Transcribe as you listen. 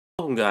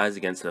Welcome guys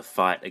against a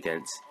fight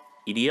against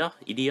Edea.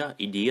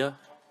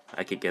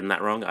 I keep getting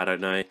that wrong, I don't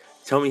know.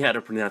 Tell me how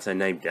to pronounce her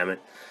name, damn it.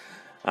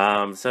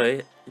 So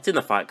it's in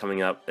the fight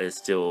coming up. There's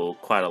still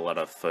quite a lot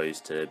of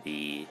foes to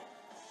be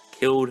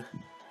killed.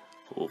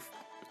 Oof.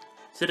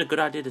 Is it a good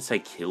idea to say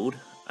killed?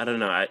 I don't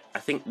know, I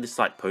think this is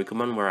like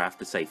Pokemon where I have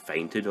to say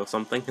fainted or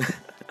something.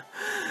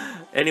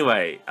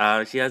 Anyway,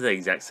 she has the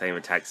exact same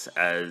attacks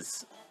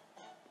as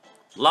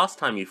last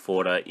time you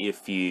fought her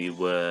if you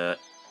were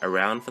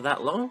around for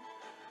that long.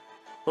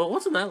 Well, it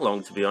wasn't that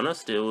long, to be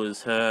honest. It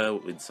was her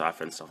with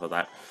Cypher and stuff like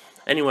that.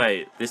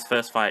 Anyway, this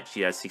first fight, she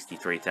has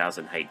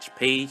 63,000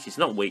 HP. She's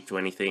not weak to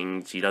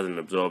anything. She doesn't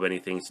absorb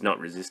anything. She's not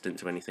resistant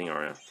to anything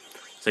around.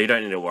 So you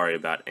don't need to worry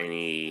about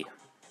any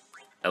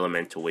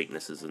elemental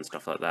weaknesses and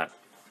stuff like that.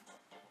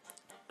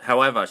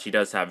 However, she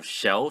does have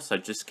Shell, so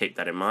just keep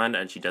that in mind.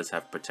 And she does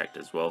have Protect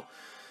as well.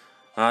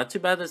 Too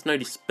bad there's no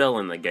Dispel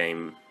in the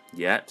game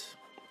yet.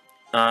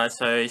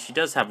 So she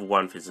does have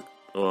one physical...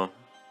 or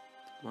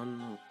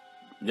one...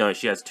 No,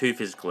 she has two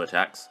physical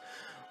attacks.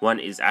 One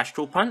is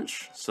Astral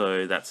Punch,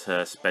 so that's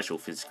her special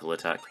physical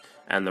attack.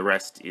 And the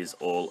rest is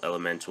all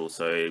elemental,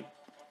 so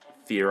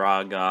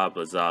Firaga,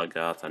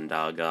 Blizzaga,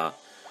 Thundaga,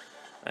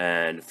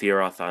 and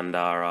Fira,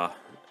 Thundara.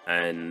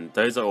 And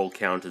those are all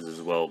counters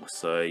as well,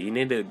 so you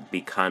need to be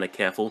kind of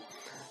careful.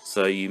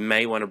 So you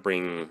may want to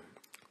bring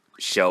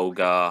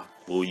Shellga.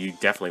 Well, you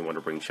definitely want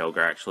to bring Shellga,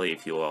 actually,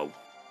 if you are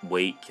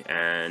weak.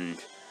 And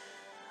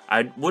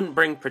I wouldn't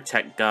bring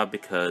Protector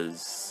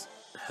because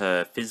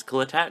her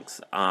physical attacks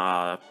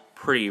are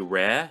pretty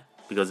rare,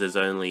 because there's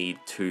only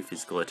two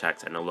physical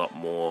attacks and a lot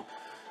more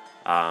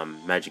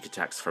magic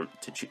attacks for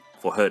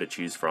her to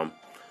choose from.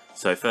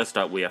 So first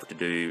up we have to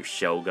do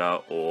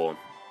Shellga or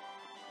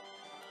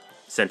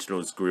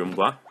Sentinel's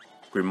Grimoire.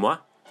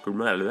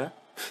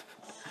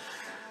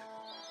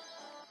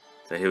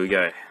 So here we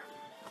go.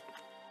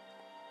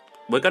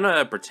 We're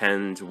gonna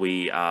pretend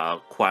we are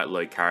quite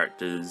low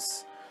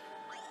characters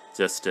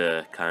just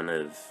to kind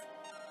of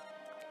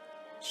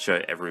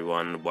show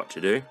everyone what to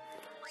do.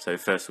 So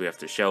first we have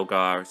to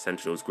Shellga.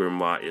 Sentinel's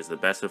Grimoire is the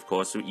best, of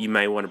course. You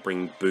may want to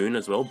bring Boon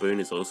as well. Boon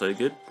is also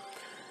good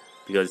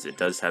because it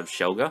does have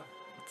Shellga,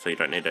 so you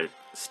don't need to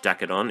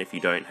stack it on if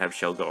you don't have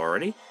Shellga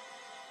already.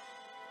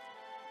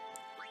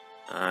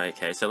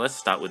 Okay, so let's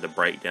start with the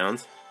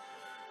breakdowns.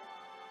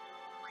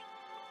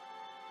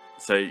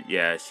 So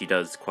yeah, she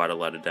does quite a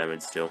lot of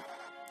damage still.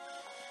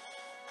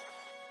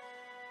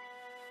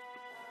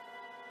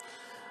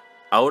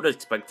 I would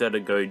expect her to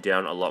go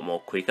down a lot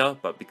more quicker,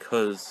 but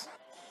because...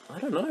 I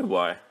don't know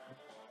why.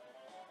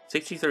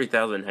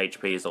 63,000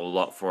 HP is a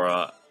lot for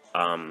a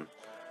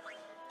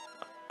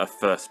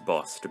first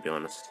boss, to be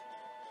honest.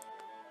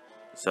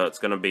 So it's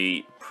going to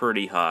be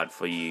pretty hard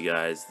for you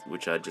guys,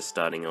 which are just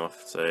starting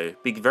off, so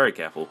be very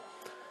careful.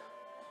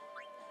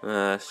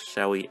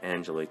 Shall we?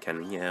 Angelo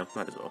Cannon, yeah,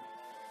 might as well.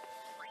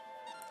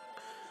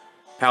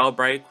 Power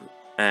Break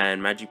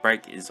and Magic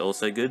Break is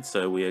also good,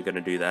 so we are going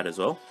to do that as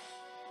well.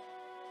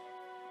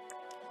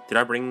 Did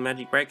I bring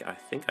Magic Break? I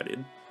think I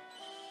did.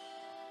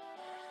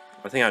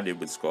 I think I did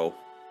with Squall.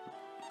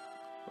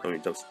 Let me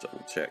just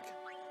double check.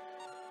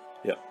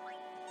 Yep.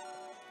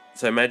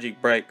 So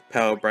Magic Break,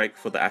 Power Break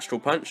for the Astral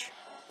Punch.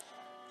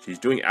 She's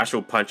doing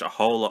Astral Punch a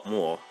whole lot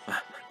more.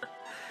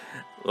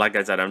 Like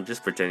I said, I'm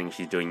just pretending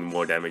she's doing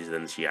more damage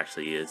than she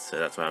actually is, so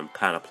that's why I'm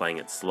kind of playing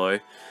it slow.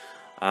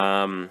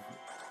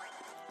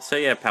 So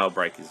yeah, Power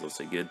Break is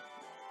also good.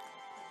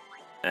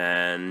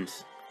 And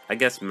I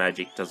guess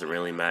magic doesn't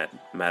really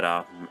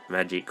matter,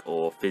 magic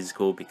or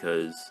physical,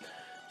 because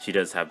she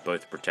does have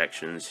both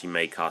protections. She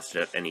may cast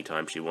it at any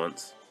time she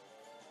wants.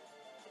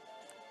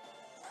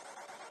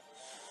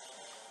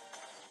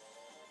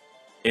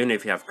 Even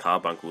if you have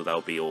Carbuncle, that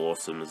would be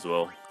awesome as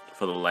well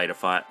for the later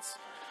fights.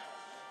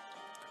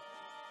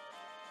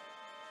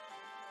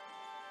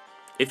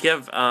 If you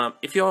have,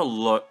 if you're a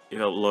low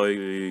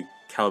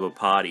caliber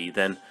party,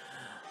 then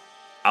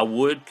I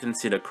would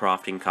consider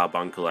crafting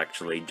Carbuncle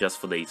actually, just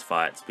for these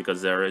fights,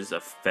 because there is a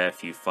fair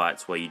few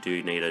fights where you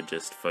do need to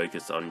just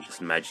focus on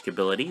just magic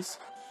abilities.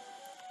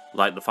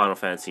 Like the Final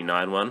Fantasy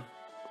IX one,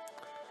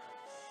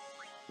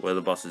 where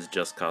the bosses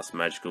just cast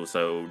magical, so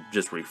it will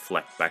just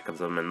reflect back of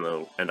them and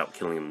they'll end up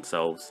killing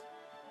themselves.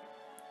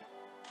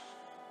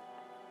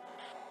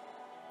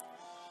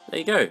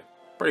 There you go.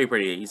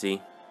 Pretty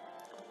easy.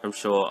 I'm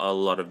sure a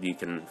lot of you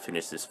can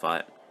finish this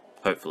fight.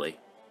 Hopefully.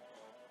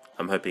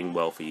 I'm hoping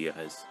well for you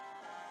guys.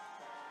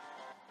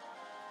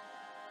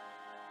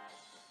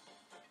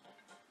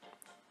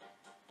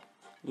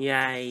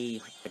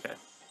 Yay! Okay.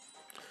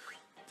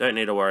 Don't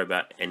need to worry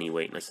about any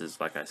weaknesses,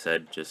 like I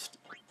said, just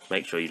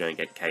make sure you don't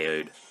get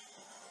KO'd.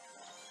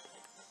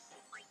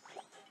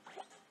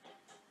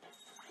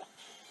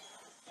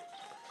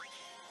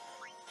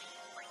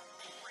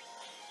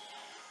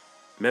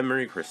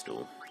 Memory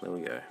Crystal, there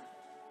we go.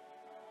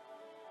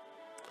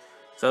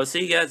 So I'll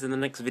see you guys in the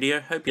next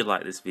video. Hope you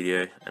like this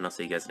video, and I'll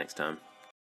see you guys next time.